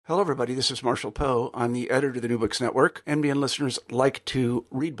Hello, everybody. This is Marshall Poe. I'm the editor of the New Books Network. NBN listeners like to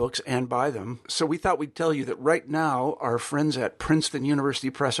read books and buy them. So we thought we'd tell you that right now, our friends at Princeton University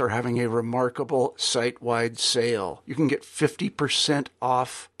Press are having a remarkable site-wide sale. You can get 50%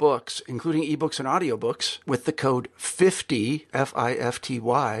 off books, including ebooks and audiobooks, with the code 50,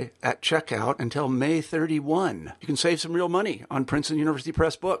 F-I-F-T-Y, at checkout until May 31. You can save some real money on Princeton University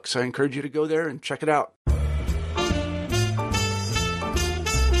Press books. I encourage you to go there and check it out.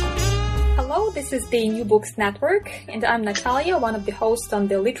 Hello, this is the New Books Network, and I'm Natalia, one of the hosts on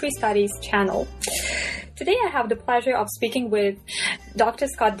the Literary Studies channel. Today I have the pleasure of speaking with Dr.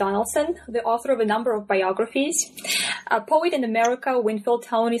 Scott Donaldson, the author of a number of biographies, Poet in America, Winfield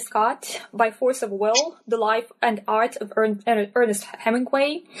Tony Scott, By Force of Will, The Life and Art of Ernest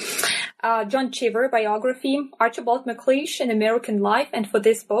Hemingway, John Cheever biography, Archibald MacLeish, An American Life, and for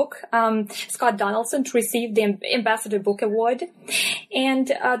this book, Scott Donaldson received the Ambassador Book Award. And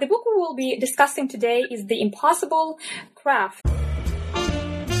the book we will be discussing today is The Impossible Craft.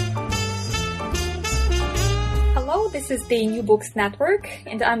 Hello, this is the New Books Network,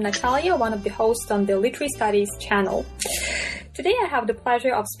 and I'm Natalia, one of the hosts on the Literary Studies channel. Today I have the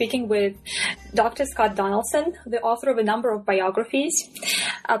pleasure of speaking with Dr. Scott Donaldson, the author of a number of biographies,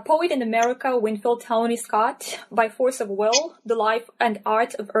 Poet in America, Winfield Tony Scott, By Force of Will, The Life and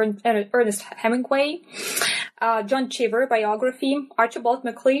Art of Ernest Hemingway, John Cheever biography, Archibald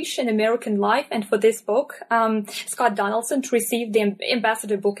MacLeish, An American Life, and for this book, Scott Donaldson received the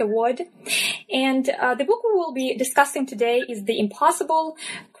Ambassador Book Award. And the book we will be discussing today is The Impossible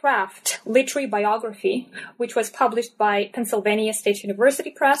Craft, Literary Biography, which was published by Pennsylvania State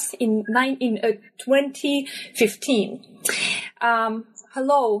University Press in 2015.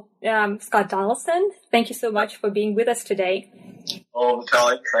 Hello, Scott Donaldson. Thank you so much for being with us today. Hello,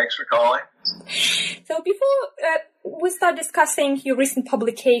 Natalia. Thanks for calling. So before we start discussing your recent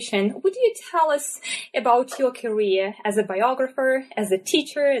publication, would you tell us about your career as a biographer, as a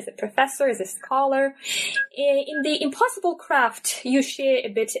teacher, as a professor, as a scholar? In The Impossible Craft, you share a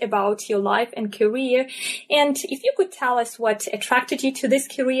bit about your life and career. And if you could tell us what attracted you to this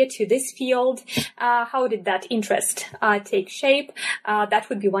career, to this field, how did that interest take shape? That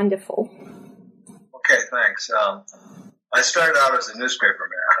would be wonderful. Okay, thanks. I started out as a newspaper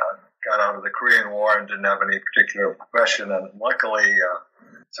man. Got out of the Korean War and didn't have any particular profession. And luckily,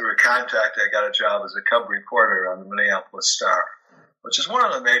 through a contact, I got a job as a cub reporter on the Minneapolis Star, which is one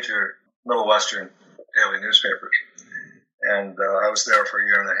of the major Middle Western daily newspapers. And I was there for a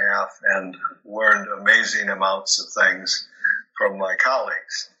year and a half and learned amazing amounts of things from my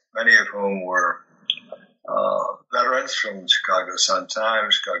colleagues, many of whom were veterans from Chicago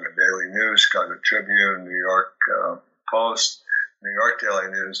Sun-Times, Chicago Daily News, Chicago Tribune, New York Post, New York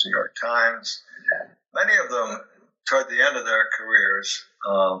Daily News, New York Times. Many of them, toward the end of their careers,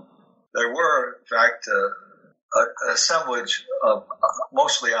 they were, in fact, an assemblage of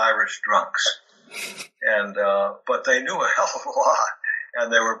mostly Irish drunks. And but they knew a hell of a lot,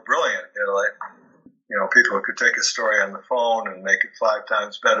 and they were brilliant. People who could take a story on the phone and make it 5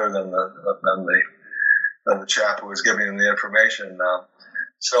 times better than the chap who was giving them the information.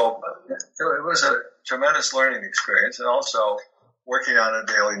 So it was a tremendous learning experience, and also working on a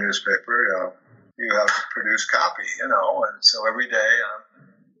daily newspaper, you have to produce copy, and so every day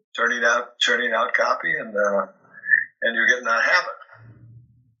churning out copy, and you're getting that habit.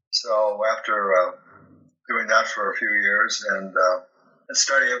 So after doing that for a few years and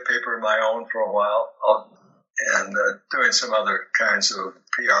starting a paper of my own for a while, and doing some other kinds of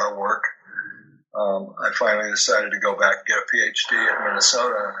PR work, I finally decided to go back and get a PhD at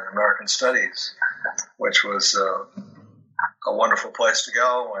Minnesota in American Studies, which was a wonderful place to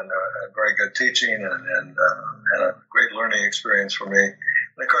go, and a very good teaching, and a great learning experience for me.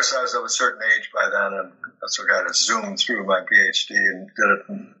 And of course, I was of a certain age by then, and so I had to zoom through my PhD and did it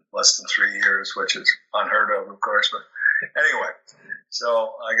in less than 3 years, which is unheard of course. But anyway,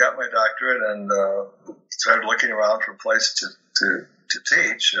 so I got my doctorate and started looking around for a place to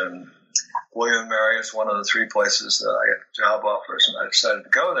teach, and William & Mary is one of the 3 places that I got job offers, and I decided to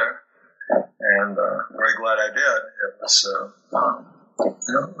go there. And very glad I did. It was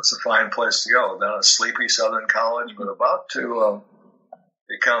a fine place to go. Then a sleepy Southern college, but about to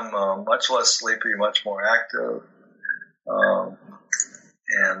become much less sleepy, much more active,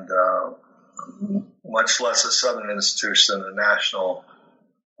 and much less a Southern institution than a national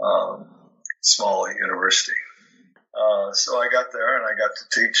small university. So I got there and I got to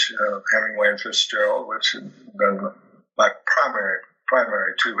teach Hemingway and Fitzgerald, which had been my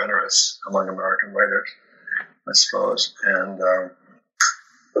primary 2 interests among American writers, I suppose. And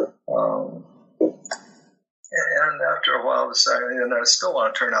And after a while, I decided, and I still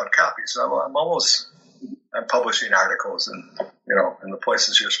want to turn out copies. So I'm publishing articles in the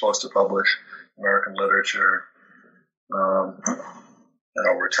places you're supposed to publish, American literature. And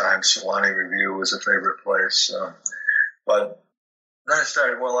over time, Sewanee Review was a favorite place. But then I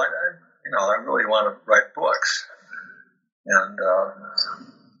started, I really want to write books. And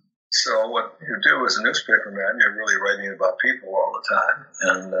so what you do as a newspaper man, you're really writing about people all the time.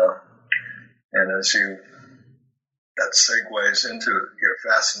 And as that segues into your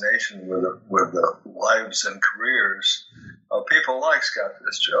fascination with the lives and careers of people like Scott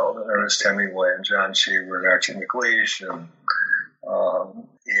Fitzgerald and Ernest Hemingway and John Cheever and Archie McLeish and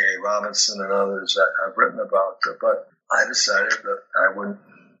E.A. Robinson and others that I've written about. But I decided that I would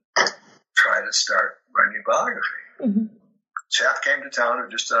try to start writing a biography. Mm-hmm. Chap came to town who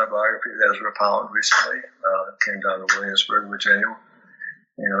just done a biography of Ezra Pound recently. Came down to Williamsburg, Virginia.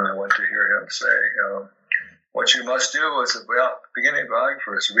 And I went to hear him say, what you must do as a beginning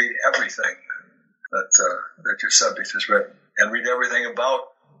biographer is read everything that your subject has written, and read everything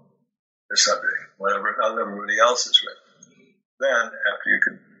about the subject, whatever everybody else has written. Then, after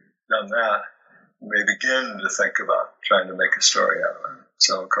you've done that, you may begin to think about trying to make a story out of it.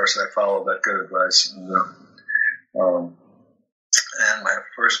 So, of course, I followed that good advice. And my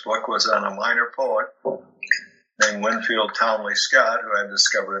first book was on a minor poet named Winfield Townley Scott, who I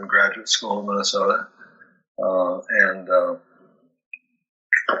discovered in graduate school in Minnesota. And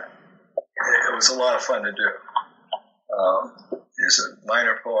it was a lot of fun to do. He's a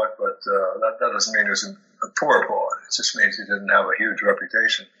minor poet, but that doesn't mean he was a poor poet. It just means he didn't have a huge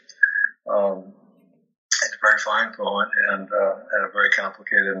reputation. He's a very fine poet and had a very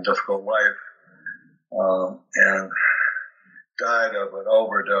complicated and difficult life. And died of an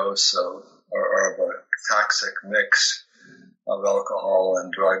overdose or of a toxic mix of alcohol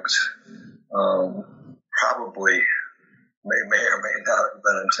and drugs. Probably may or may not have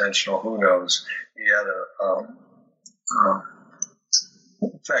been intentional. Who knows? He had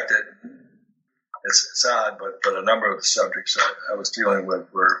in fact, it's odd, but a number of the subjects I was dealing with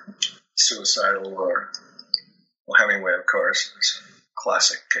were suicidal or Hemingway, of course, is a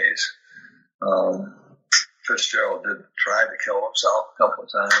classic case. Fitzgerald did try to kill himself a couple of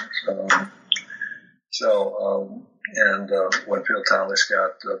times. And Winfield Townley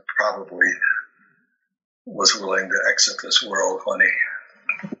Scott probably was willing to exit this world when he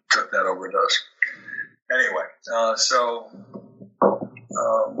took that overdose. Anyway,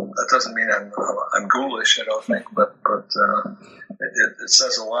 that doesn't mean I'm ghoulish, I don't think, but it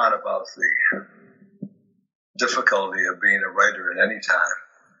says a lot about the difficulty of being a writer at any time,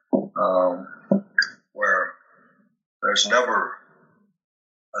 where there's never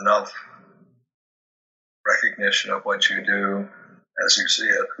enough recognition of what you do as you see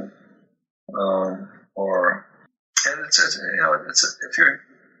it. If you're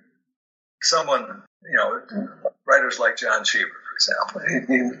someone, writers like John Cheever, for example,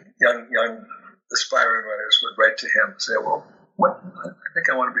 young aspiring writers would write to him and say, well, I think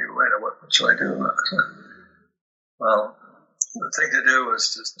I want to be a writer. What should I do? Well, the thing to do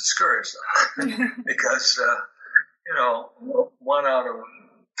is to discourage them because, 1 out of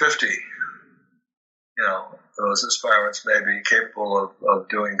 50, those aspirants may be capable of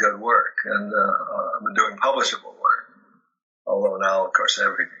doing good work and doing publishable work. Although now, of course,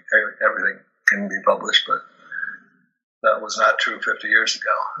 everything can be published, but that was not true 50 years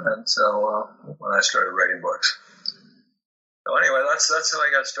ago. And so when I started writing books. So anyway, that's how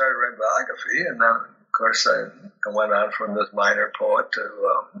I got started writing biography. And then, of course, I went on from this minor poet to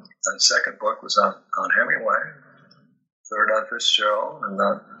the second book was on Hemingway, third on Fitzgerald, and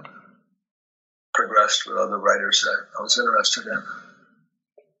then progressed with other writers that I was interested in.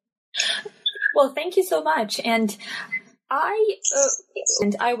 Well, thank you so much. And I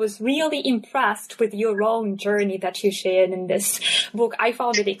was really impressed with your own journey that you shared in this book. I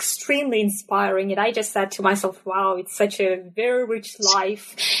found it extremely inspiring, and I just said to myself, wow, it's such a very rich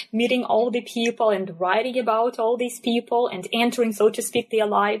life, meeting all the people and writing about all these people and entering, so to speak, their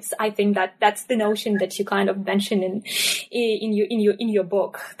lives. I think that's the notion that you kind of mentioned in your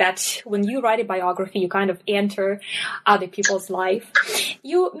book, that when you write a biography, you kind of enter other people's life.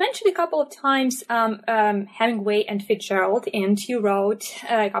 You mentioned a couple of times Hemingway and Fitzgerald, and you wrote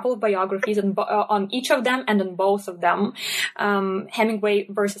a couple of biographies on each of them and on both of them. Hemingway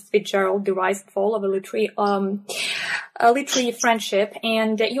versus Fitzgerald, The Rise and Fall of a Literary Friendship.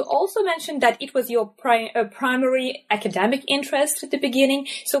 And you also mentioned that it was your primary academic interest at the beginning.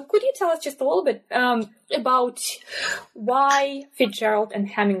 So could you tell us just a little bit about why Fitzgerald and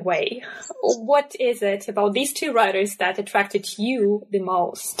Hemingway? What is it about these two writers that attracted you the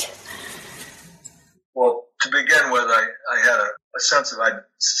most? Well, to begin with, I had a sense of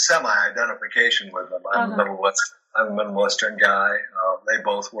semi-identification with them. I'm a Middle Western guy. They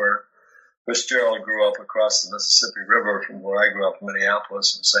both were. Fitzgerald grew up across the Mississippi River from where I grew up in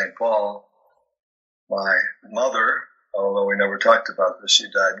Minneapolis and St. Paul. My mother, although we never talked about this, she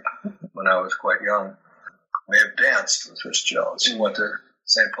died when I was quite young, may have danced with Fitzgerald. She went to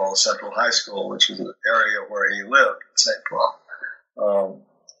St. Paul Central High School, which was the area where he lived in St. Paul.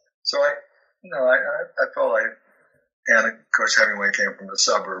 So I felt and of course Hemingway came from the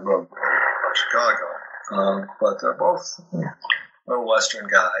suburb of Chicago, but they're both Middle Western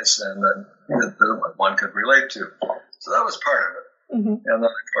guys, and that one could relate to. So that was part of it. Mm-hmm. And then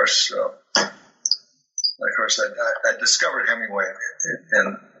of course, I discovered Hemingway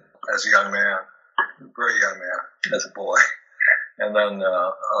as a young man, a very young man, as a boy, and then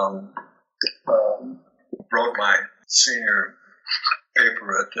wrote my senior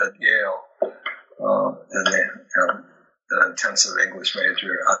paper at Yale, an intensive English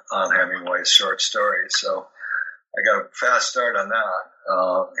major on Hemingway's short stories. So I got a fast start on that,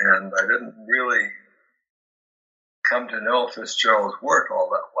 and I didn't really come to know Fitzgerald's work all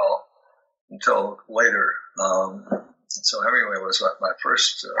that well until later. So Hemingway was my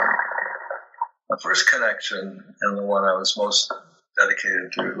first connection, and the one I was most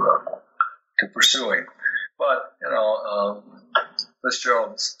dedicated to pursuing. But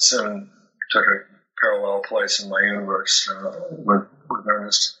Fitzgerald soon took a parallel place in my universe with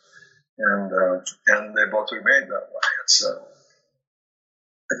Ernest, and they both remained that way. It's a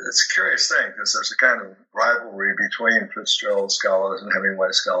curious thing because there's a kind of rivalry between Fitzgerald scholars and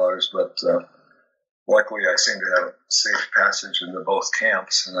Hemingway scholars, but luckily I seem to have a safe passage into both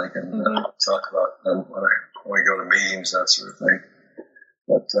camps, and I can talk about them when we go to meetings, that sort of thing.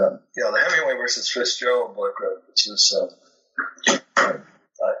 But the Hemingway versus Fitzgerald book, which is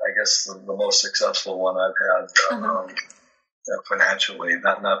I guess the most successful one I've had financially.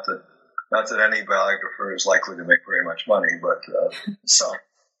 Not that any biographer is likely to make very much money, but some,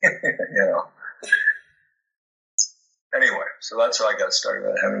 Anyway, so that's how I got started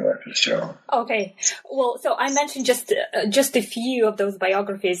at Hemingway Fitzgerald. Okay, well, so I mentioned just a few of those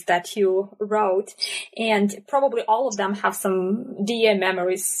biographies that you wrote, and probably all of them have some dear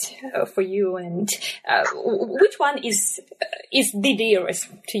memories for you. And which one is the dearest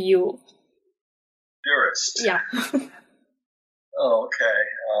to you? Dearest? Yeah. Oh, okay.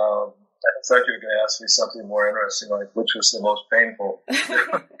 I thought you were going to ask me something more interesting, like which was the most painful.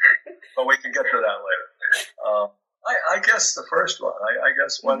 But we can get to that later. I guess the first one. I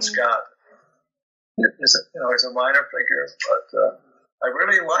guess Win Scott is a minor figure, but I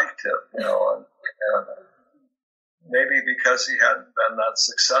really liked him. And maybe because he hadn't been that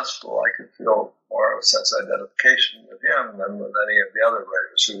successful, I could feel more of a sense of identification with him than with any of the other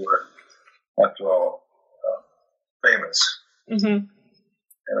writers who were, after all, famous in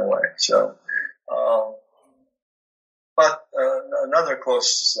a way. So, but another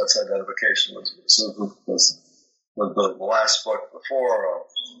close sense of identification was the last book before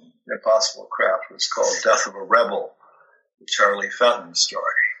Impossible Craft was called Death of a Rebel, the Charlie Fenton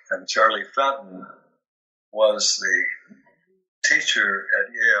story. And Charlie Fenton was the teacher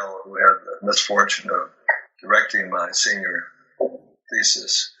at Yale who had the misfortune of directing my senior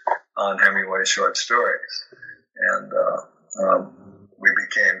thesis on Hemingway short stories. And we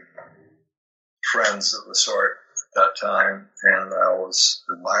became friends of the sort at that time, and I always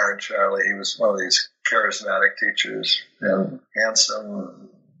admired Charlie. He was one of these charismatic teachers, and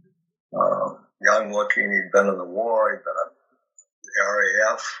handsome, young looking. He'd been in the war. He'd been at the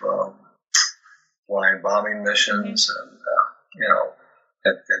RAF, flying bombing missions, and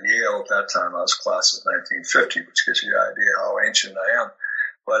at Yale at that time I was class of 1950, which gives you an idea how ancient I am.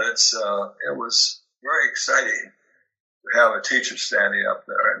 But it was very exciting to have a teacher standing up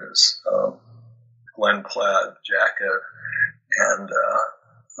there in his Glen plaid jacket and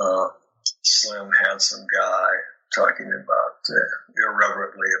slim, handsome guy talking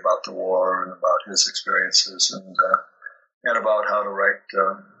irreverently about the war and about his experiences and about how to write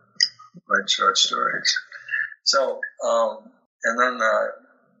short stories. So, and then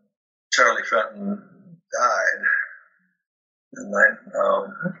Charlie Fenton died, and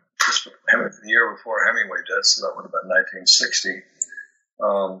just the year before Hemingway did, so that would have been 1960.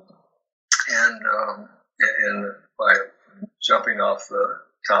 And by jumping off the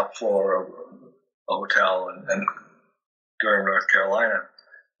top floor of a hotel in Durham, North Carolina,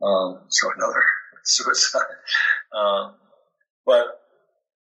 so another suicide. But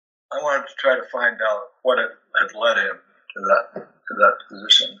I wanted to try to find out what had led him to that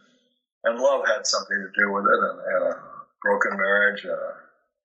position, and love had something to do with it, and a broken marriage,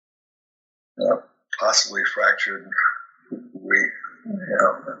 possibly fractured,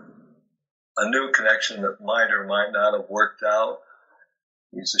 a new connection that might or might not have worked out.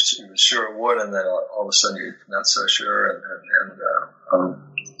 He was sure it would, and then all of a sudden you're not so sure.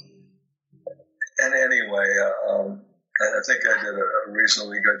 And anyway, I think I did a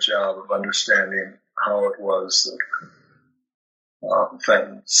reasonably good job of understanding how it was that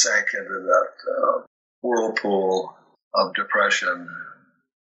Fenton sank into that whirlpool of depression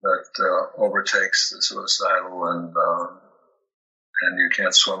that overtakes the suicidal, and you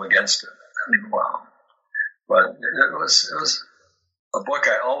can't swim against it anymore. But it was a book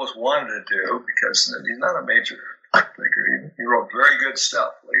I always wanted to do because he's not a major thinker. He wrote very good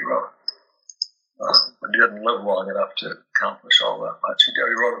stuff. He wrote, but he didn't live long enough to accomplish all that much. He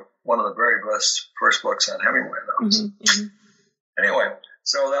wrote one of the very best first books on Hemingway, though. Mm-hmm. Anyway,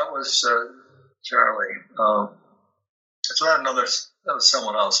 so that was Charlie. So that was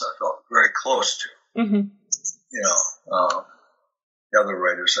someone else I felt very close to. Mm-hmm. The other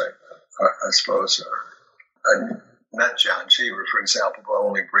writers, I suppose. I met John Cheever, for example, but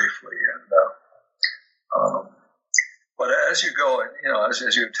only briefly. But as you go,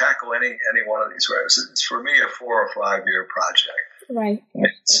 as you tackle any one of these writers, it's for me a 4 or 5 year project. Right.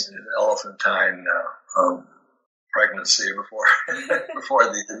 It's an elephantine pregnancy before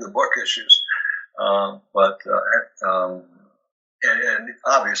the book issues. And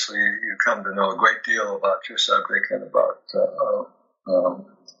obviously you come to know a great deal about your subject and about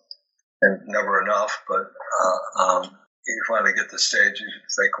and never enough, but you finally get to the stage you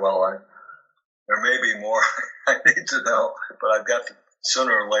think, well, there may be more I need to know, but I've got to,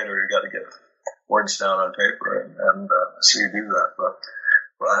 sooner or later you got to get words down on paper, and so you do that. But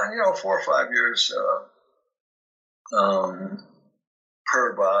 4 or 5 years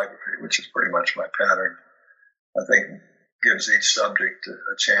per biography, which is pretty much my pattern, I think gives each subject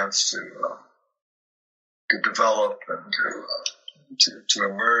a chance to develop and to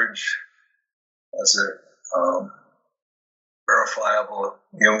emerge as a verifiable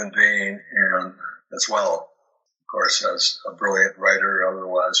human being, and as well, of course, as a brilliant writer.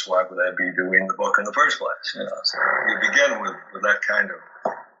 Otherwise, why would I be doing the book in the first place? So you begin with that kind of.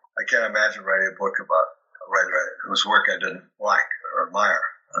 I can't imagine writing a book about a writer whose work I didn't like or admire.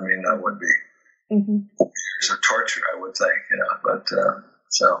 I mean, that would be years of torture, I would think. But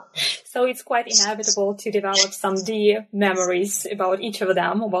So it's quite inevitable to develop some dear memories about each of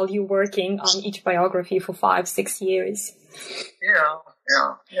them while you're working on each biography for 5-6 years. You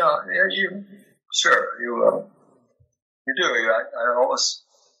do. I always,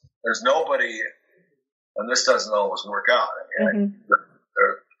 there's nobody, and this doesn't always work out. I mean, there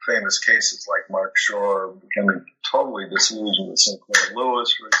are famous cases like Mark Shore becoming totally disillusioned with Sinclair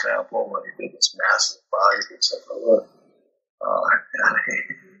Lewis, for example, when he did this massive biography of Sinclair Lewis.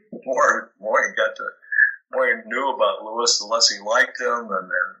 More he knew about Lewis, the less he liked him, and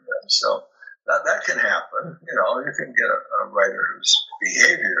so that can happen. You can get a writer whose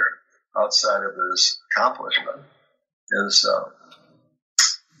behavior outside of his accomplishment is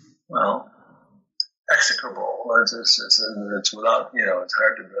execrable. It's without it's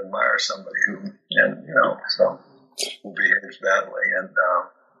hard to admire somebody who behaves badly, and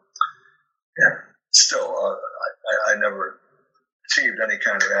still I never achieved any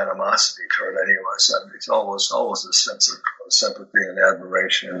kind of animosity toward any of my subjects. Always a sense of sympathy and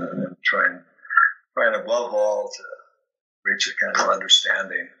admiration, and trying above all to reach a kind of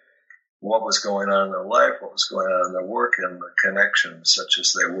understanding of what was going on in their life, what was going on in their work, and the connections, such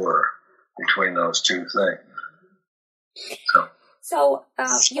as they were, between those two things. So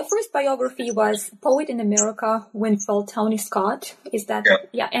your first biography was Poet in America, Winfield Tony Scott. Is that?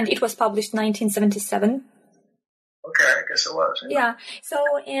 Yeah, and it was published in 1977. Okay, I guess it was. Yeah. So,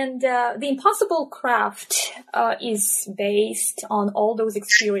 and The Impossible Craft is based on all those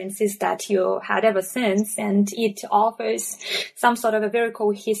experiences that you had ever since, and it offers some sort of a very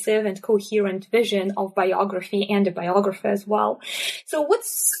cohesive and coherent vision of biography and a biographer as well. So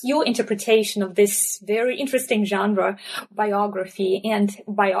what's your interpretation of this very interesting genre, biography, and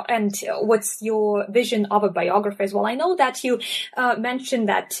what's your vision of a biographer as well? I know that you mentioned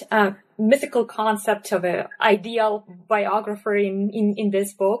that mythical concept of an ideal biographer in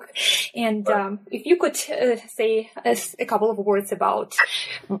this book. And if you could say a couple of words about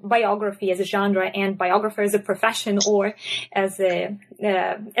biography as a genre and biographer as a profession or as a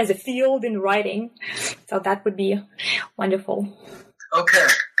field in writing, so that would be wonderful. Okay.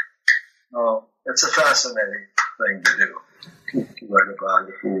 Well, it's a fascinating thing to do, to write a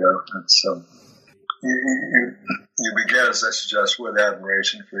biography. It's you begin, as I suggest, with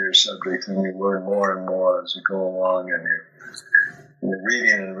admiration for your subject, and you learn more and more as you go along, and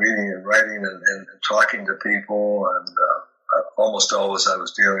reading and writing and talking to people, and almost always I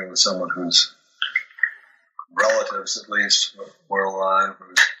was dealing with someone whose relatives, at least, were alive,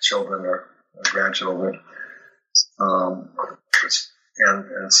 whose children or grandchildren.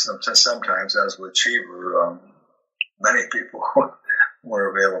 And sometimes, as with Cheever, many people were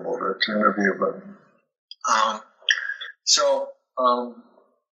available to interview. But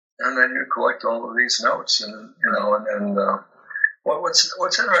and then you collect all of these notes, and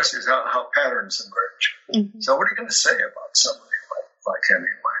what's interesting is how patterns emerge. Mm-hmm. So, what are you going to say about somebody like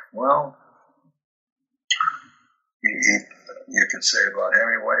Hemingway? Well, you can say about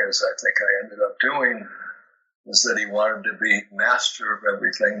Hemingway, as I think I ended up doing, is that he wanted to be master of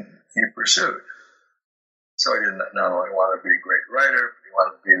everything he pursued. So he didn't not only want to be a great writer, but he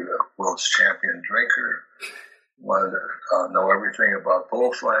wanted to be the world's champion drinker. He wanted to know everything about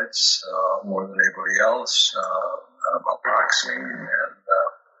bullfights, more than anybody else, about boxing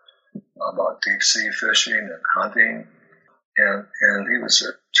and about deep sea fishing and hunting. And he was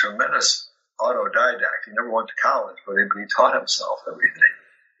a tremendous autodidact. He never went to college, but he taught himself everything.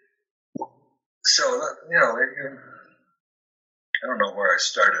 So, I don't know where I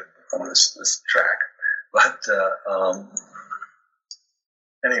started on this track, but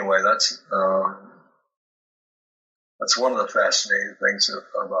anyway, that's one of the fascinating things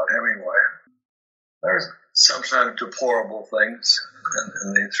about Hemingway. There's sometimes deplorable things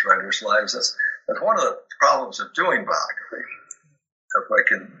in these writers' lives. That's one of the problems of doing biography, if I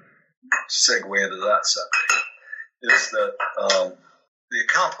can segue into that subject, is that the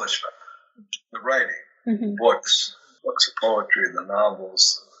accomplishment, the writing, mm-hmm. books of poetry, the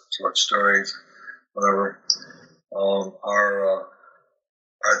novels, short stories, whatever, are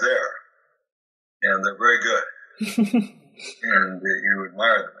there, and they're very good, and you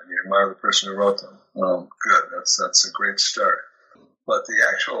admire them, and you admire the person who wrote them. Good, that's a great start. But the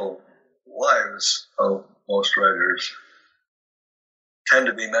actual lives of most writers tend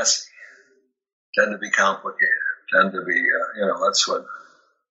to be messy, tend to be complicated, tend to be, that's what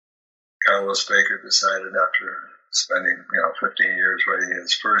Carlos Baker decided after spending, 15 years writing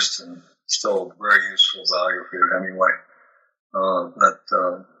his first and still very useful biography of Hemingway, that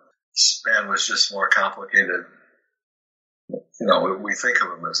this man was just more complicated. We think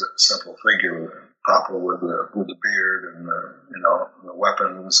of him as a simple figure, Papa with the beard and the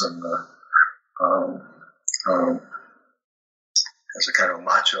weapons and as a kind of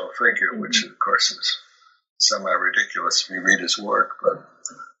macho figure, mm-hmm. which of course is semi-ridiculous if you read his work, but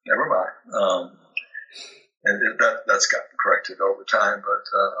never mind. And that's gotten corrected over time,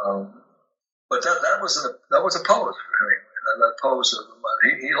 but that was a pose for Hemingway. That pose of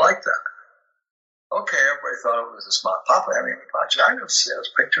he liked that. Okay, everybody thought it was a smart Papa Hemingway project. I never see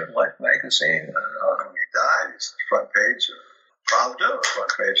his picture in Life magazine. When he died, he's front page of Pravda,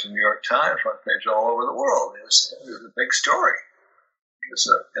 front page of the New York Times, front page all over the world. It was a big story. He was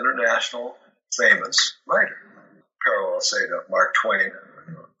an international famous writer. Parallel, say, to Mark Twain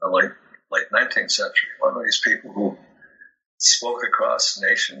in the late 19th century. One of these people who spoke across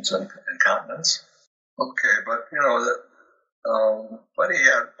nations and continents. Okay, but but he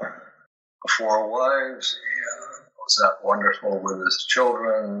had 4 wives. He was not wonderful with his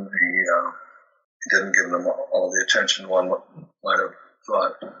children. He didn't give them all the attention one might have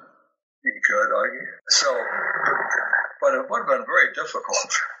thought he could argue. So, but it would have been very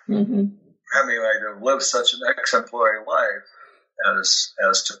difficult mm-hmm. Hemingway to live such an exemplary life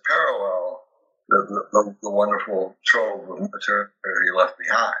as to parallel the wonderful trove of material he left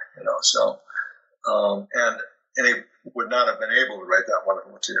behind. So and he would not have been able to write that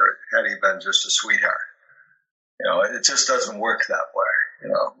wonderful material had he been just a sweetheart. It just doesn't work that way.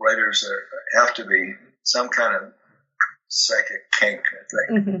 Writers have to be some kind of psychic kink, I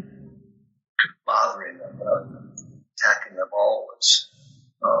think, mm-hmm. bothering them, attacking them always,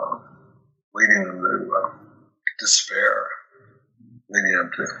 leading them to despair, leading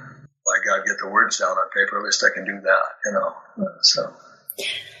them to, by God, get the words down on paper. At least I can do that,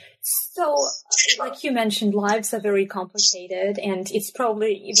 So, like you mentioned, lives are very complicated, and it's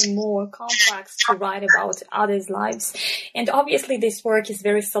probably even more complex to write about others' lives. And obviously, this work is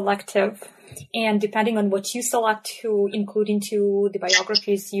very selective. And depending on what you select to include into the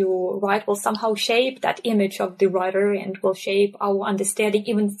biographies you write will somehow shape that image of the writer and will shape our understanding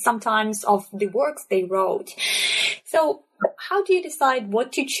even sometimes of the works they wrote. So how do you decide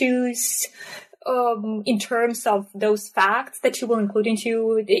what to choose in terms of those facts that you will include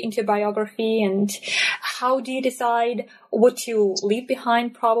into a biography, and how do you decide what to leave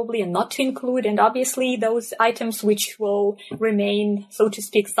behind probably and not to include? And obviously those items which will remain, so to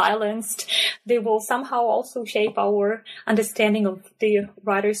speak, silenced, they will somehow also shape our understanding of the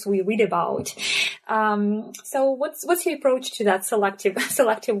writers we read about. So what's your approach to that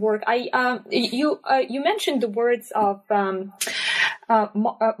selective work? You mentioned the words of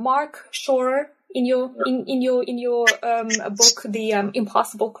Mark Shore in your book, The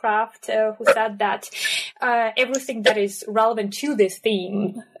Impossible Craft, who said that everything that is relevant to this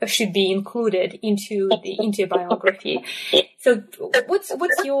theme should be included into a biography. So,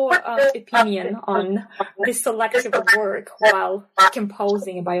 what's your opinion on this selective work while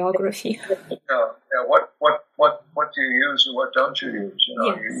composing a biography? What do you use and what don't you use?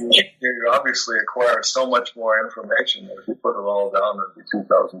 Yes. You obviously acquire so much more information that if you put it all down, it'd be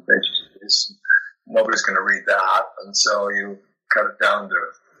 2,000 pages. Nobody's going to read that, and so you cut it down to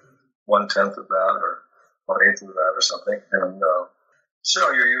 1/10 of that or 1/8 of that or something, and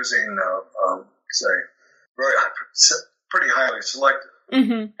so you're using, say, pretty highly selective.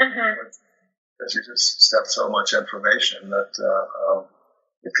 Because you just have so much information that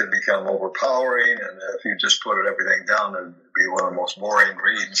it could become overpowering, and if you just put everything down, it'd be one of the most boring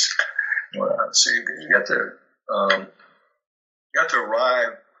reads. So you get to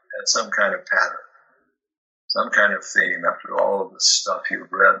arrive at some kind of pattern, some kind of theme after all of the stuff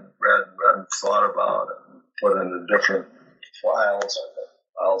you've read and thought about and put into different files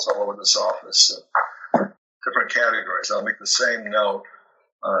all over this office, different categories. I'll make the same note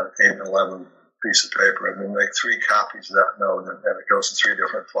on an 8 and 11 piece of paper and then make 3 copies of that note, and it goes in 3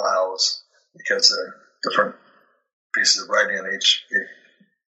 different files because there are different pieces of writing in each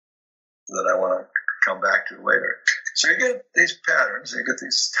that I want to come back to later. So you get these patterns, you get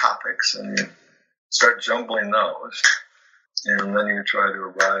these topics, and you start jumbling those, and then you try to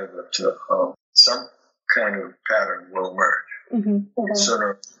arrive at some kind of pattern will emerge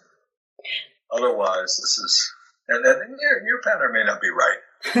sooner. Otherwise, this is, and your pattern may not be right.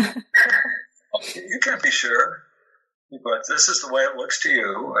 You can't be sure, but this is the way it looks to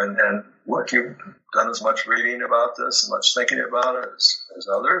you, and look, you've done as much reading about this, as much thinking about it as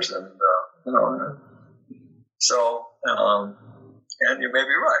others, and so and you may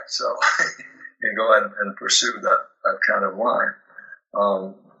be right. So you go ahead and pursue that kind of line.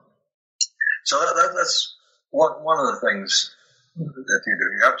 So that's one of the things that you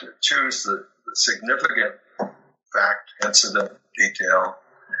do. You have to choose the significant fact, incident, detail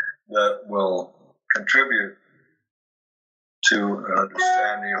that will contribute to an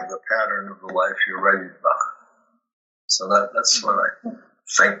understanding of the pattern of the life you're writing about. So that's what I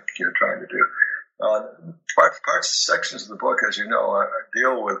think you're trying to do. Sections of the book, as you know, I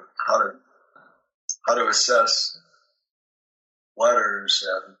deal with how to assess letters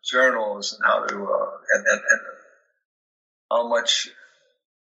and journals, and how to and how much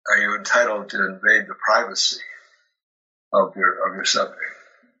are you entitled to invade the privacy of your subject.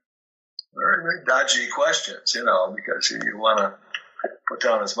 Very, very dodgy questions, because you want to put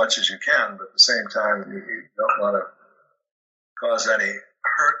down as much as you can, but at the same time you don't want to cause any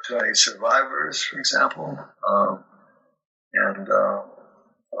hurt to any survivors, for example.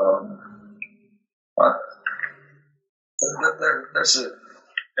 There's an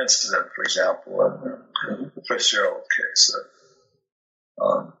incident, for example, in the Fitzgerald case.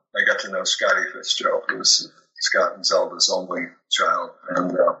 I got to know Scotty Fitzgerald, who was Scott and Zelda's only child,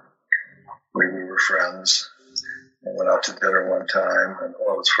 and we were friends. I went out to dinner one time, and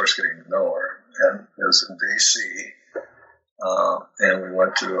I was first getting to know her, and it was in D.C., and we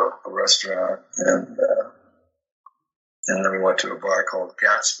went to a restaurant, and then we went to a bar called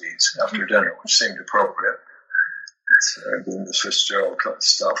Gatsby's after dinner, which seemed appropriate. Doing this Fitzgerald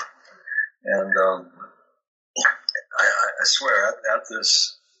stuff. And I swear, at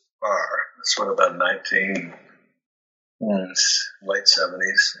this bar, this would have been late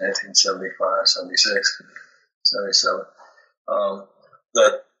 70s, 1975, 76, 77,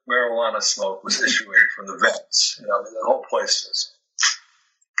 that marijuana smoke was issuing from the vents. The whole place just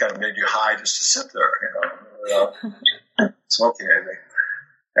kind of made you high just to sit there, without smoking anything.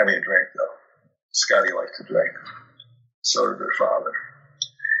 Having a drink, though. Scotty liked to drink. So did her father.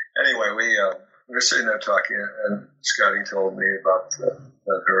 Anyway, we were sitting there talking, and Scotty told me about the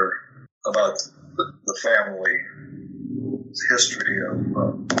family history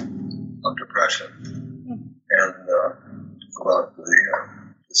of depression, and about the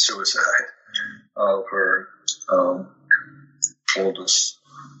suicide of her oldest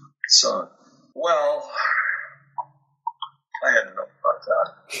son. Well, I hadn't known about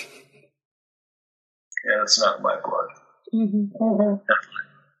that. and it's not my blood. Mm-hmm. Mm-hmm.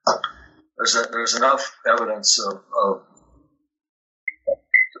 There's enough evidence of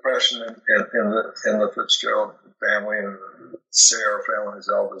depression in the Fitzgerald family, and the Sayre family,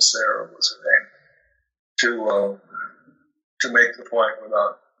 Zelda Sayre was her name, to make the point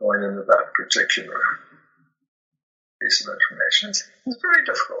without going into that particular piece of information. It's very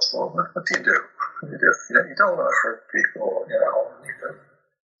difficult. Well, what do you do? You don't want to hurt people, At the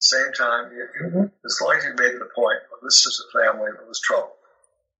same time, as long as you made the point, well, this is a family that was troubled.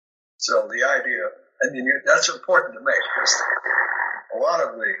 So the idea, that's important to make, because a lot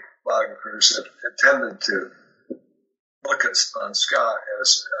of the biographers have tended to look on Scott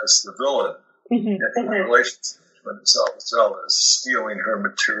as the villain in the relationship with Zelda, as stealing her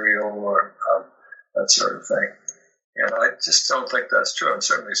material or that sort of thing. And I just don't think that's true, and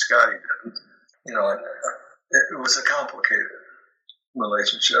certainly Scotty didn't. It was a complicated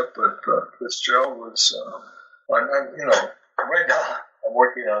relationship, but Fitzgerald was, right now I'm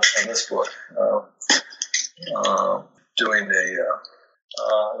working on this book, doing and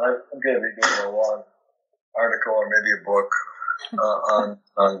I'm going to be doing a long article or maybe a book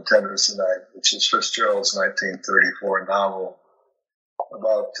on Tenderness of Night, which is Fitzgerald's 1934 novel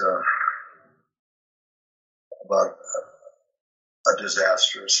about a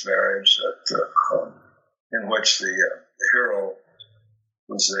disastrous marriage in which the hero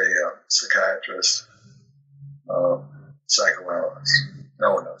was a psychiatrist, psychoanalyst. No,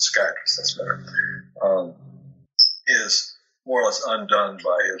 psychiatrist, that's better. Is more or less undone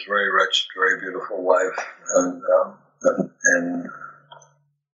by his very rich, very beautiful wife, and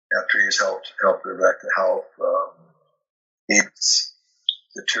after he's helped her back to health, he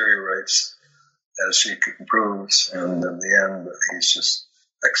deteriorates as she improves, and in the end, he's just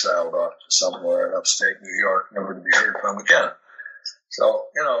exiled off to somewhere in upstate New York, never to be heard from again. So,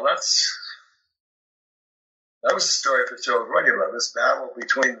 that was the story Fitzgerald was writing about, this battle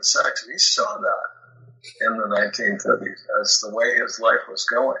between the sexes. He saw that in the 1950s as the way his life was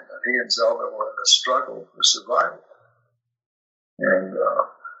going, and he and Zelda were in a struggle for survival. And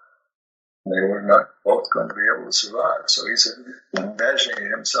they were not both going to be able to survive. So he's imagining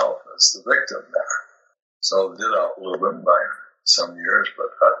himself as the victim there. So did outlive him by some years,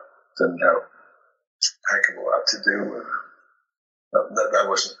 but that didn't have a heck of a lot to do with that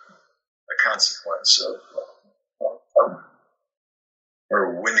wasn't a consequence of her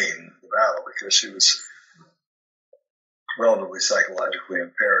winning the battle, because she was relatively psychologically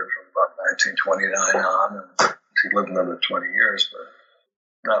impaired from about 1929 on, and she lived another 20 years, but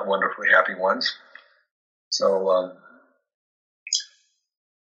not wonderfully happy ones. So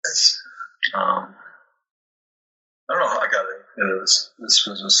it's I don't know how I got into this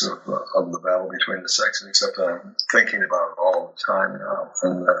business of the battle between the sexes, except that I'm thinking about it all the time now,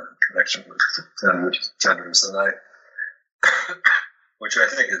 and the connection with Tenderness of the Night, which I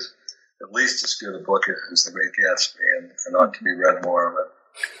think is at least as good a book as The Great Gatsby, and ought to be read more of it.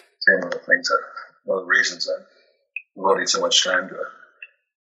 It's one of the reasons I'm devoting so much time to it.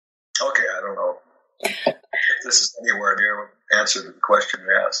 Okay, I don't know if this is anywhere near answer to the question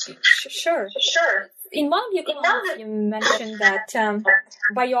you asked. Sure. In one of your comments, you mentioned that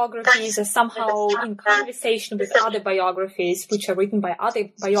biographies are somehow in conversation with other biographies, which are written by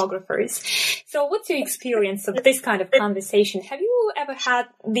other biographers. So what's your experience of this kind of conversation? Have you ever had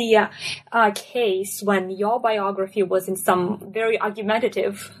the case when your biography was in some very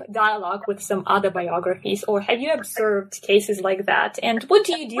argumentative dialogue with some other biographies, or have you observed cases like that? And what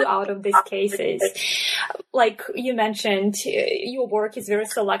do you do out of these cases? Like you mentioned, your work is very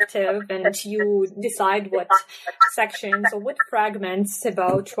selective, and you decide what sections or what fragments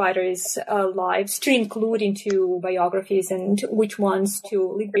about writers' lives to include into biographies and which ones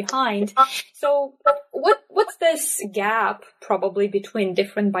to leave behind. So what's this gap probably between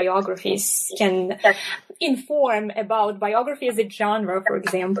different biographies can inform about biography as a genre, for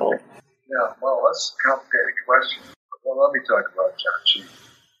example? Yeah, well, that's a complicated question. Well, let me talk about John Cheever,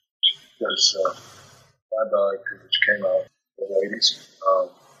 because my biography, which came out in the 80s,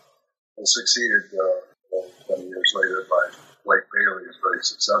 was succeeded 20 years later by Blake Bailey, who's very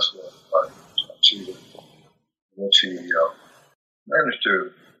successful by John Cheever, in which he managed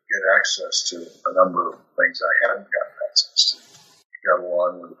to get access to a number of things I hadn't gotten access to. He got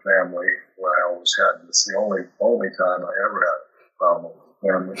along with the family where I always had. It's the only time I ever had a problem with the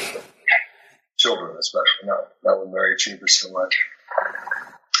family, but children especially, not with Mary Cheever so much.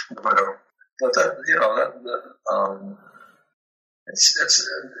 But that, it's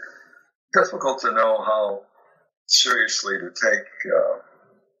difficult to know how seriously to take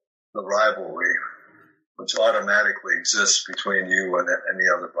the rivalry which automatically exists between you and any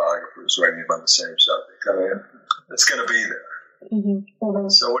other biographers writing about the same subject. I mean, it's going to be there. Mm-hmm.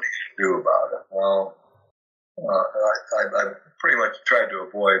 So what do you do about it? Well, I pretty much tried to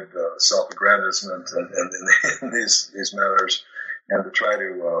avoid self-aggrandizement in these matters, and to try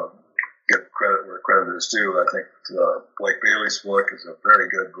to get credit where credit is due. I think Blake Bailey's book is a very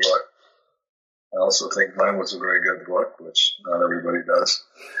good book. I also think mine was a very good book, which not everybody does.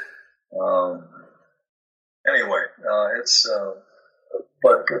 Anyway,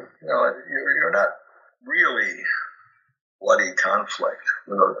 but you're not really bloody conflict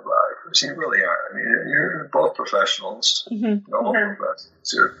with other biographers. You really aren't. I mean, you're both professionals, normal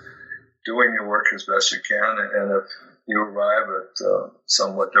professionals. You're doing your work as best you can, and if you arrive at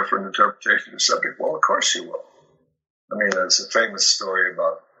somewhat different interpretation of the subject, well, of course you will. I mean, there's a famous story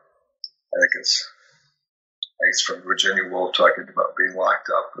about, I think it's from Virginia Woolf, talking about being locked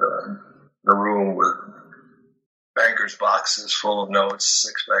up in a room with bankers' boxes full of notes,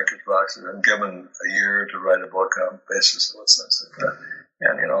 6 bankers' boxes, and given a year to write a book on the basis of what's necessary.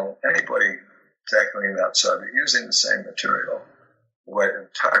 And, anybody tackling that subject, using the same material, will write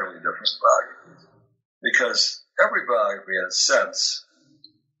entirely different biographies. Because every biography, in a sense,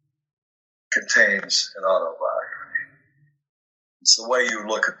 contains an autobiography. It's the way you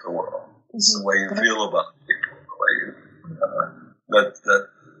look at the world. It's the way you feel about people, the way you, that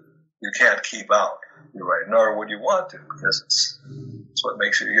you can't keep out. You're right, nor would you want to, because it's what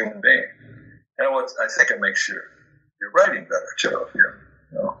makes you a human being. And I think it makes your writing better too.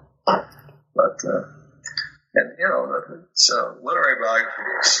 But literary biography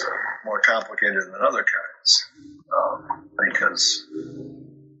is more complicated than other kinds because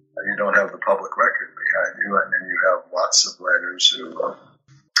you don't have the public record behind you, and then you have lots of writers who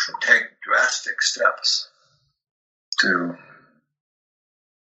take drastic steps to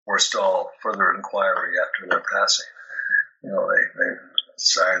forestall further inquiry after their passing. They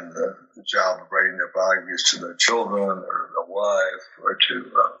assign the job of writing their biographies to their children or their wife, or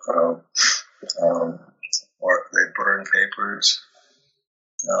they burn papers.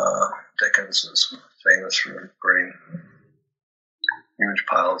 Dickens was famous for burning huge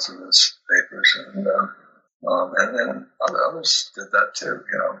piles of his papers, and then others did that too.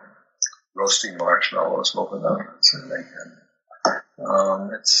 Roasting marshmallows, smoking donuts, and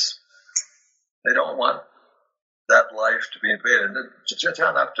they don't want that life to be invaded.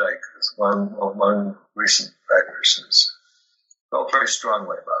 John Updike is one recent writers who's felt very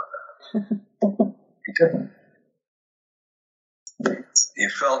strongly about that. He didn't. He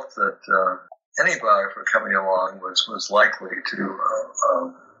felt that any biographer coming along was likely to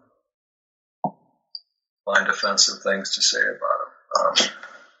find offensive things to say about him.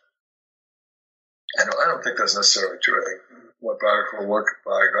 I don't think that's necessarily true. I think what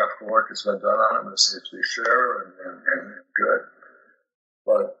biographical work has been done on him is to be fair and good.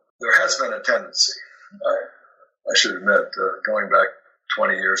 But there has been a tendency, I should admit, going back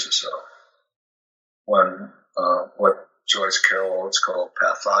 20 years or so, when what Joyce Carol has called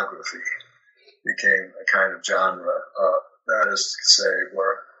pathography became a kind of genre. That is to say,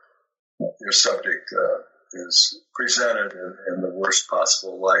 where your subject is presented in the worst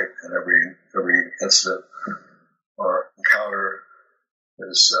possible light, and every incident or encounter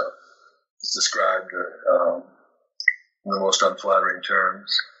is described in the most unflattering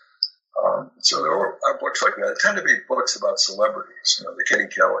terms. So there are books like that. They tend to be books about celebrities, the Kitty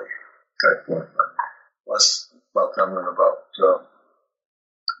Kelly type book, less about them than about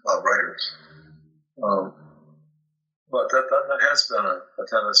writers. But that has been a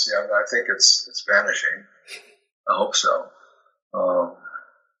tendency. I think it's vanishing. I hope so.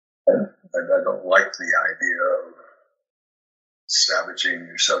 And I don't like the idea of savaging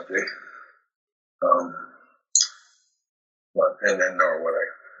your subject. And then nor would I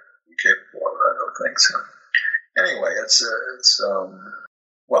be capable of it. I don't think so. Anyway, it's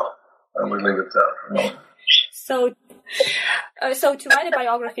well, I would leave it at that. So to write a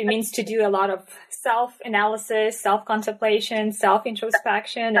biography means to do a lot of self-analysis, self-contemplation,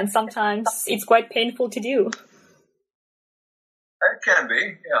 self-introspection, and sometimes it's quite painful to do. It can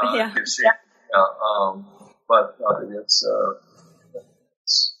be, yeah. You see. But it's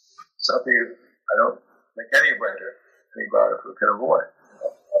something I don't think any writer, any biographer can avoid.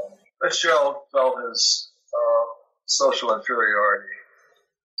 Fitzgerald felt his social inferiority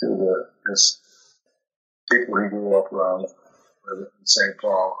to his people he grew up around in St.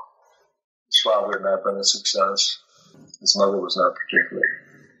 Paul. His father had not been a success. His mother was not particularly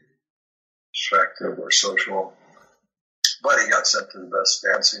attractive or social. But he got sent to the best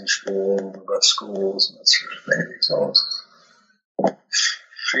dancing school, the best schools, and that sort of thing. So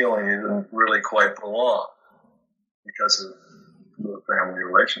feeling he didn't really quite belong because of the family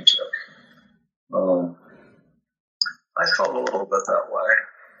relationship. I felt a little bit that way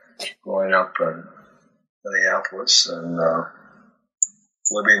growing up in Minneapolis and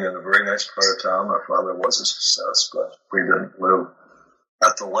living in a very nice part of town. My father was a success, but we didn't live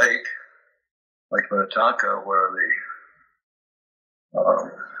at the lake like Minnetonka, where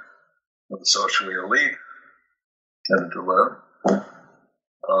the socially elite tended to live.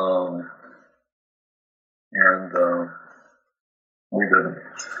 We didn't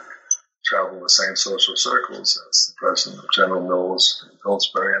travel the same social circles as the president of General Mills,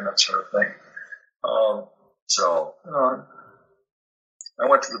 Pillsbury, and that sort of thing. I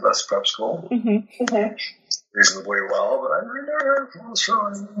went to the best prep school reasonably well, but I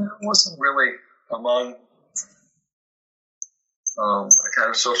wasn't really among a kind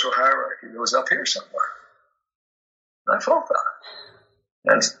of social hierarchy. It was up here somewhere. And I felt that.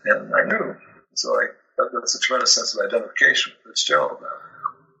 And I knew. So that's a tremendous sense of identification with Fitzgerald now.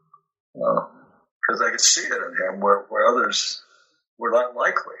 Because I could see it in him where others were not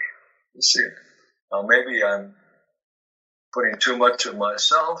likely to see it. Maybe I'm putting too much of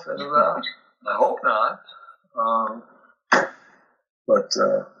myself into that. I hope not.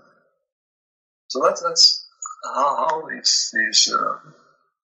 So that's how these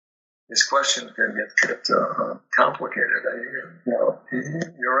questions can get complicated.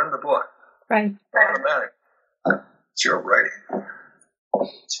 You're in the book. Right. Automatic. It's your writing.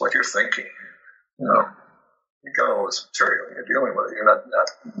 It's what you're thinking. You got all this material. You're dealing with it. You're not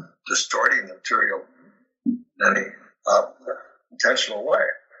distorting the material in any intentional way.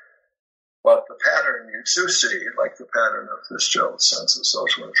 But the pattern you do see, like the pattern of Fitzgerald's sense of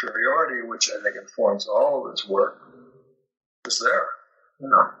social inferiority, which I think informs all of his work, is there.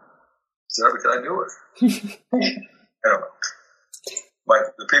 It's there because I knew it. I don't know.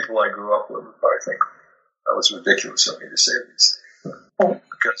 The people I grew up with probably think that was ridiculous of me to say these things.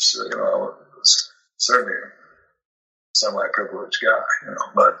 Because, I was certainly a semi-privileged guy,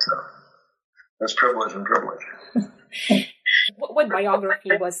 but there's privilege and privilege. What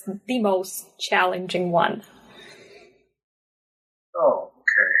biography was the most challenging one? Oh,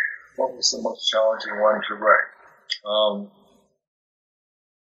 okay. What was the most challenging one to write?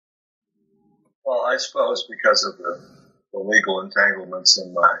 Well, I suppose because of the legal entanglements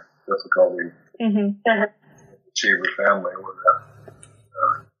and my difficulty Cheever family with that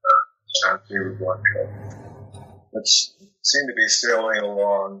John Cheever book, which seemed to be sailing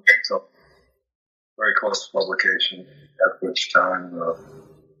along until very close to publication, at which time the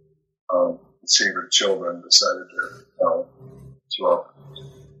Cheever children decided to throw up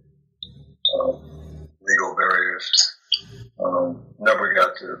legal barriers. Never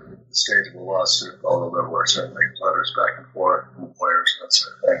got to the stage of a lawsuit, although there were certainly letters back and forth from lawyers and that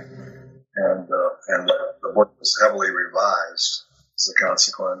sort of thing. And the book was heavily revised as a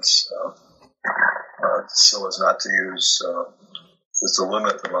consequence, so as not to use, just to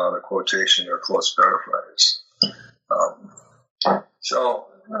limit the amount of quotation or close paraphrase. I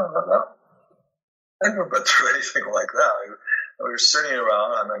never been through anything like that. We were sitting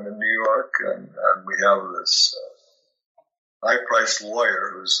around, I'm in New York, and we have this high-priced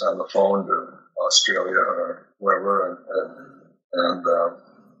lawyer who's on the phone to Australia or wherever, and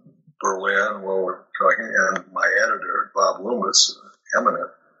Berlin while we're talking, and my editor, Bob Loomis,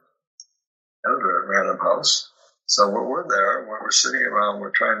 eminent editor at Random House. So we're there, we're sitting around, we're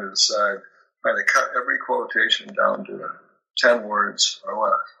trying to cut every quotation down to 10 words or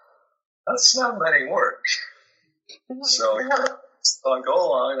less. That's not many words. So I go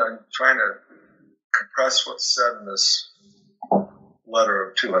along, I'm trying to compress what's said in this letter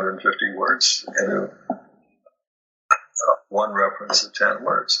of 250 words into one reference of 10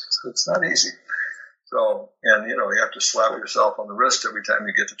 words. It's not easy. So, and you have to slap yourself on the wrist every time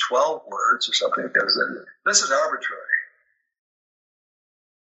you get to 12 words or something, because this is arbitrary.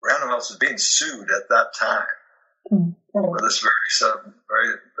 Random House is being sued at that time for this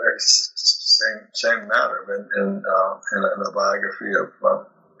very same matter in a biography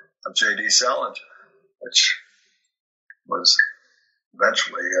of J.D. Salinger, which was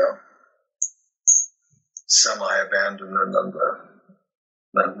eventually semi-abandoned, and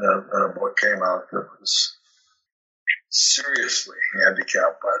then a book came out that was seriously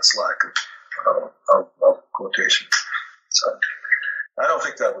handicapped by its lack of quotation. So I don't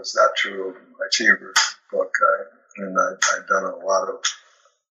think that was that true of my Cheever book. I'd done a lot of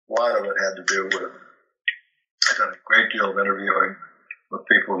it had to do with, I'd done a great deal of interviewing with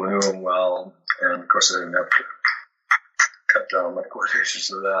people who knew him well, and of course I didn't have to cut down my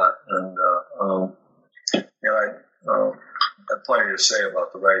quotations of that. And have plenty to say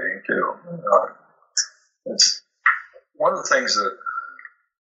about the writing too. It's one of the things that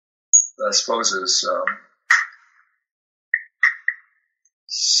I suppose is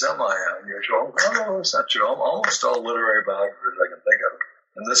semi-unusual. No, it's not true. Almost all literary biographers I can think of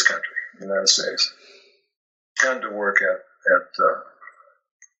in this country, the United States, tend to work at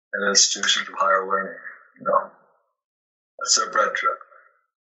institutions of higher learning. That's their bread trip.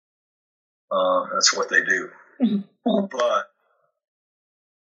 That's what they do. Mm-hmm. But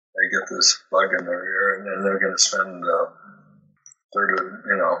they get this bug in their ear, and then they're going to spend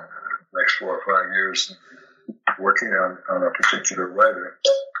next 4 or 5 years working on a particular writer.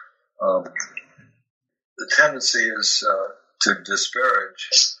 The tendency is to disparage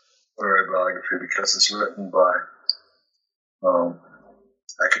literary biography because it's written by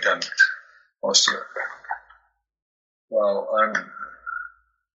academics, most of it. Well,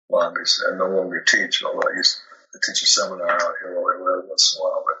 obviously, I no longer teach, although I used to teach a seminar out here where I live once in a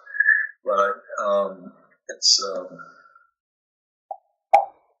while. But it's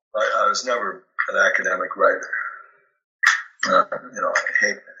I was never an academic writer. I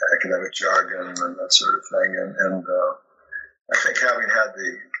hate academic jargon and that sort of thing. And I think having had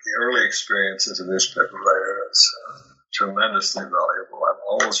the early experience as a newspaper writer is tremendously valuable. I'm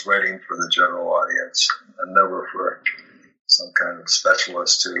always writing for the general audience and never for some kind of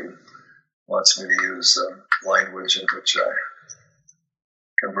specialist who wants me to use language in which I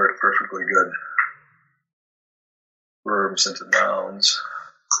convert perfectly good verbs into nouns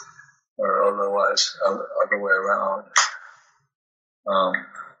or otherwise other way around.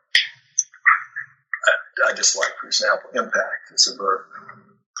 I dislike, for example, impact as a verb.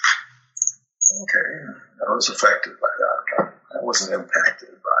 Okay, I was affected by that. I wasn't impacted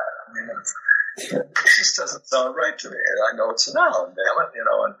by it. I mean, it just doesn't sound right to me. And I know it's a noun, damn it,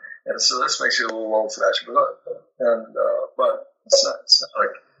 and so this makes you a little old-fashioned, but it's not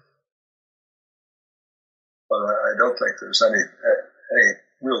like. But I don't think there's any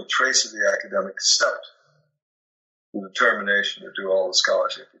real trace of the academic steps, the determination to do all the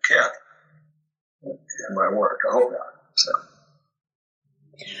scholarship you can in my work. I hope not. So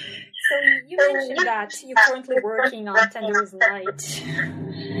you mentioned that you're currently working on Tender's Night.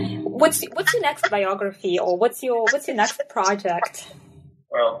 What's your next biography, or what's your next project?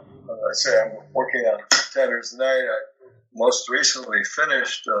 Well, as I say, I'm working on Tender's Night. I most recently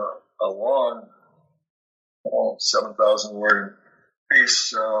finished a long 7,000-word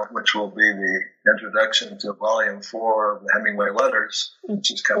piece, which will be the introduction to Volume 4 of the Hemingway Letters,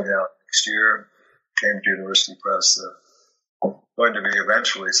 which is coming out next year. Cambridge University Press. Going to be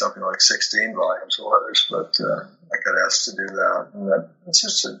eventually something like 16 volumes of letters, but I got asked to do that. And it's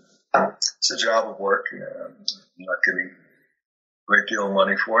just it's a job of work. I'm not getting a great deal of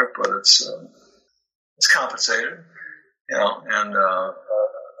money for it, but it's compensated, and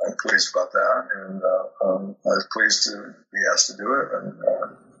I'm pleased about that. And I was pleased to be asked to do it,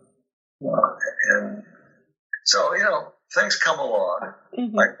 and so things come along.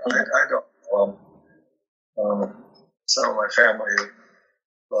 Mm-hmm. I don't. Some of my family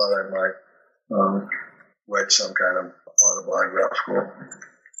thought I might write some kind of autobiographical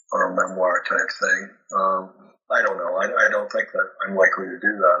or memoir type thing. I don't know. I don't think that I'm likely to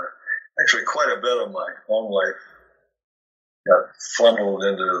do that. Actually, quite a bit of my own life got funneled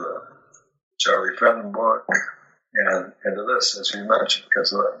into the Charlie Fenton book and into this, as you mentioned,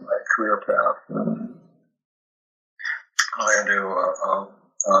 because of my career path. I do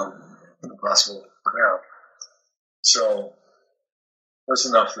impossible craft. So there's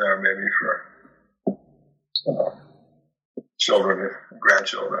enough there maybe for children and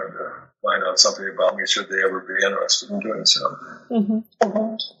grandchildren to find out something about me should they ever be interested in doing so. Mm-hmm.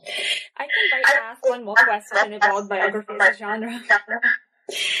 Mm-hmm. I think I ask one more question about biography as a genre.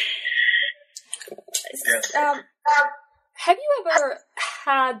 Yeah. Have you ever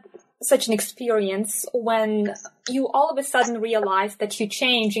had such an experience when you all of a sudden realized that you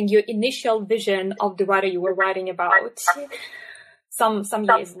changed in your initial vision of the writer you were writing about some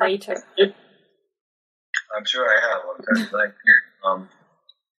years later? I'm sure I have. Thank you.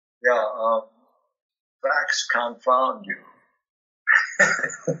 Facts confound you.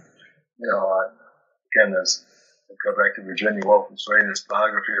 Again, I go back to Virginia Woolf and writing this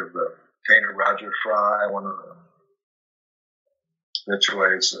biography of the painter Roger Fry, one of the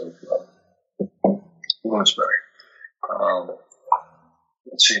habitués of Bloomsbury.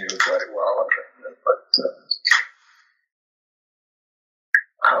 She knew quite well, but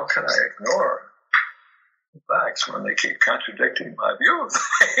how can I ignore the facts when they keep contradicting my view of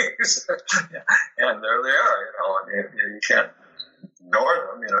things? And there they are, and you can't ignore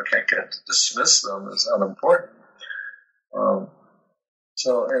them, you can't dismiss them as unimportant. And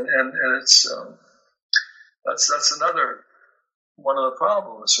it's that's another one of the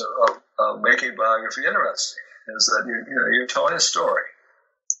problems of making biography interesting is that you're telling a story,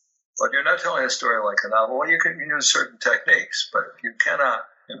 but you're not telling a story like a novel. Well, you can use certain techniques, but you cannot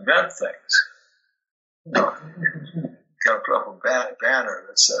invent things. You got to put up a banner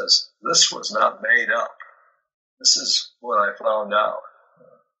that says this was not made up. This is what I found out,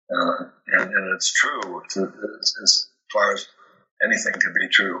 and it's true as far as anything can be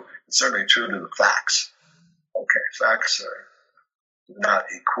true. It's certainly true to the facts. Okay, facts are not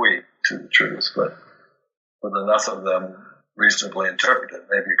equate to the truth, but with enough of them reasonably interpreted,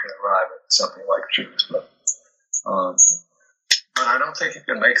 maybe you can arrive at something like truth. But I don't think you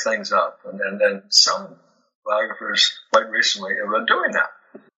can make things up. And some biographers quite recently have been doing that.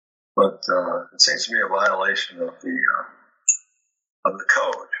 But it seems to be a violation of the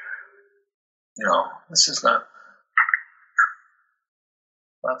code. This is not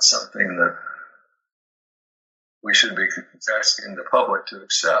something that we should be asking the public to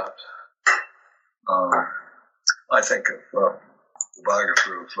accept. I think of the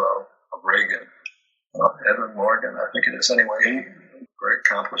biographer of Reagan, Edmund Morgan, I think it is anyway. He was a very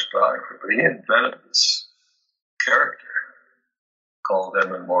accomplished biographer, but he invented this character called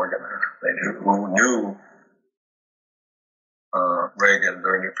Edmund Morgan, who knew Reagan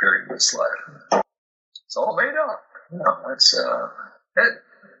during a period of his life. It's all made up. It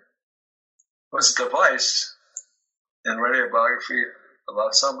was a device in writing a biography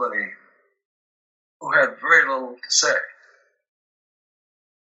about somebody who had very little to say.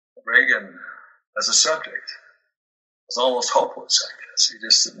 Reagan, as a subject, was almost hopeless, I guess. He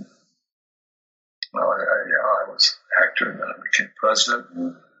just didn't. I was an actor and I became president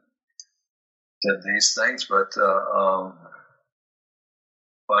and did these things, but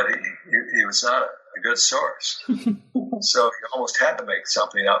he was not a good source. So you almost had to make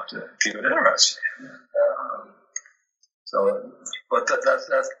something up to keep it interesting. But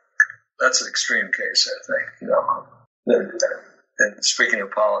that's an extreme case, I think. And speaking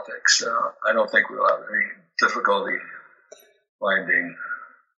of politics, I don't think we'll have any difficulty finding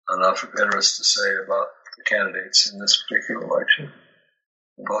enough interest to say about the candidates in this particular election.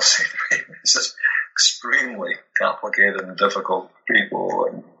 Both seem to be just extremely complicated and difficult people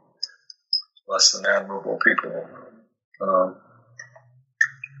and less than admirable people,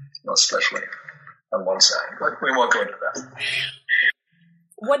 especially on one side. But we won't go into that.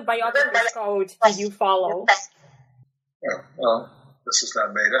 What biography code do you follow? Yeah, well, this is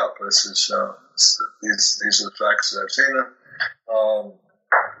not made up. This is these are the facts that I've seen them.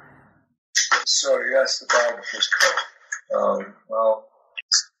 So you asked the biographer's code.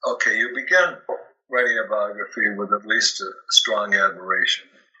 Okay, you begin writing a biography with at least a strong admiration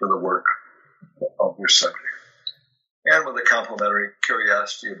for the work of your subject, and with a complimentary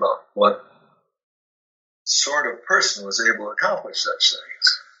curiosity about what sort of person was able to accomplish such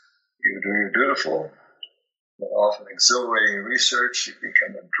things. You do your dutiful, but often exhilarating research. You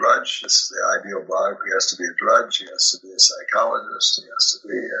become a drudge. This is the ideal biographer. He has to be a drudge. He has to be a psychologist. He has to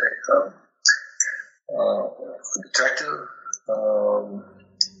be a detective.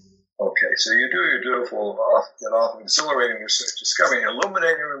 Okay, so you do your dutiful and often exhilarating research, discovering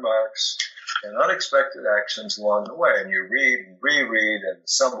illuminating remarks and unexpected actions along the way. And you read and reread and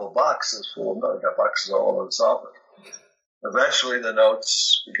assemble boxes full of notes. Got boxes all over this office. Eventually, the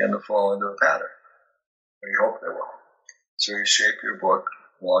notes begin to fall into a pattern. You hope they will. So you shape your book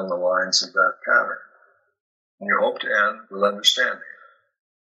along the lines of that pattern. And you hope to end with understanding.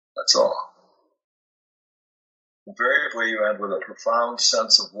 That's all. Invariably, you end with a profound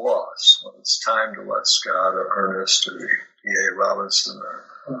sense of loss when it's time to let Scott or Ernest or E.A. Robinson or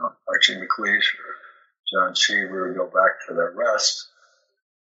Archie McLeish or John Cheever go back to their rest.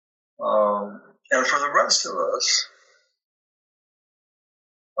 And for the rest of us,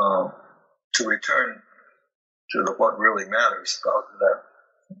 to return to what really matters about that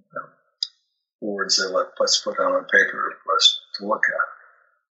words they let us put down on paper for us to look at.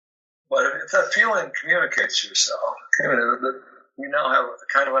 But if that feeling communicates to yourself, we now have a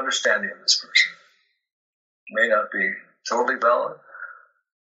kind of understanding of this person. It may not be totally valid. I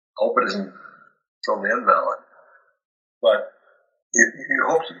hope it isn't totally invalid. But you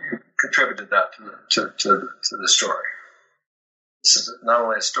hope that you contributed that to the story. This is not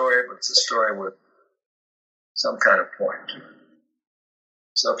only a story, but it's a story with some kind of point.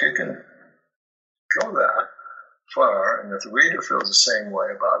 So if you can go that far, and if the reader feels the same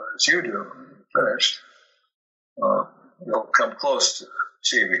way about it as you do when you're finished, you'll come close to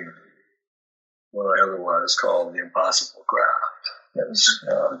achieving what I otherwise call the impossible craft.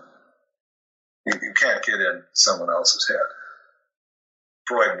 You can't get in someone else's head.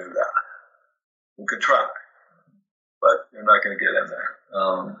 Freud knew that. You can try, but you're not going to get in there.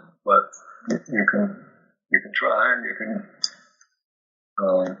 But you can try, and you can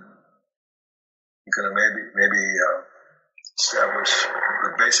maybe establish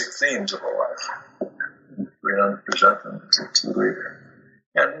the basic themes of a life and present them to the reader.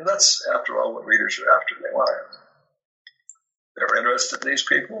 And that's, after all, what readers are after. They want to. They're interested in these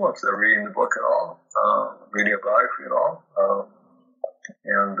people, if they're reading the book at all, reading a biography at all.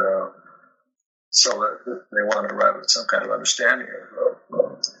 So that they want to arrive at some kind of understanding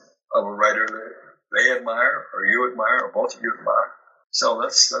of a writer that they admire, or you admire, or both of you admire. So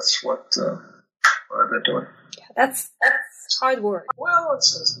that's what I've been doing. Yeah, that's hard work. Well,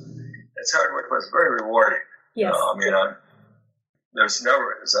 it's hard work, but it's very rewarding. Yes. There's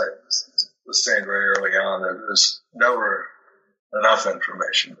never, as I was saying very early on, there's never enough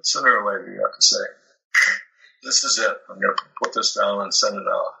information. But sooner or later, you have to say, this is it. I'm going to put this down and send it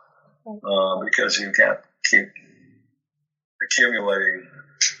off. Because you can't keep accumulating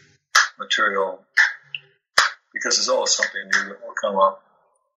material, because there's always something new that will come up.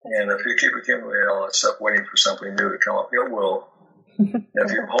 And if you keep accumulating all that stuff, waiting for something new to come up, it will.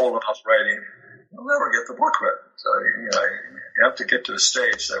 If you hold off writing, you'll never get the book written. So you have to get to the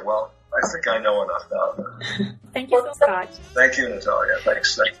stage that, well, I think I know enough now. Thank you, Scott. Thank you, Natalia.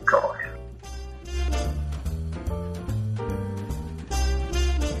 Thanks for calling.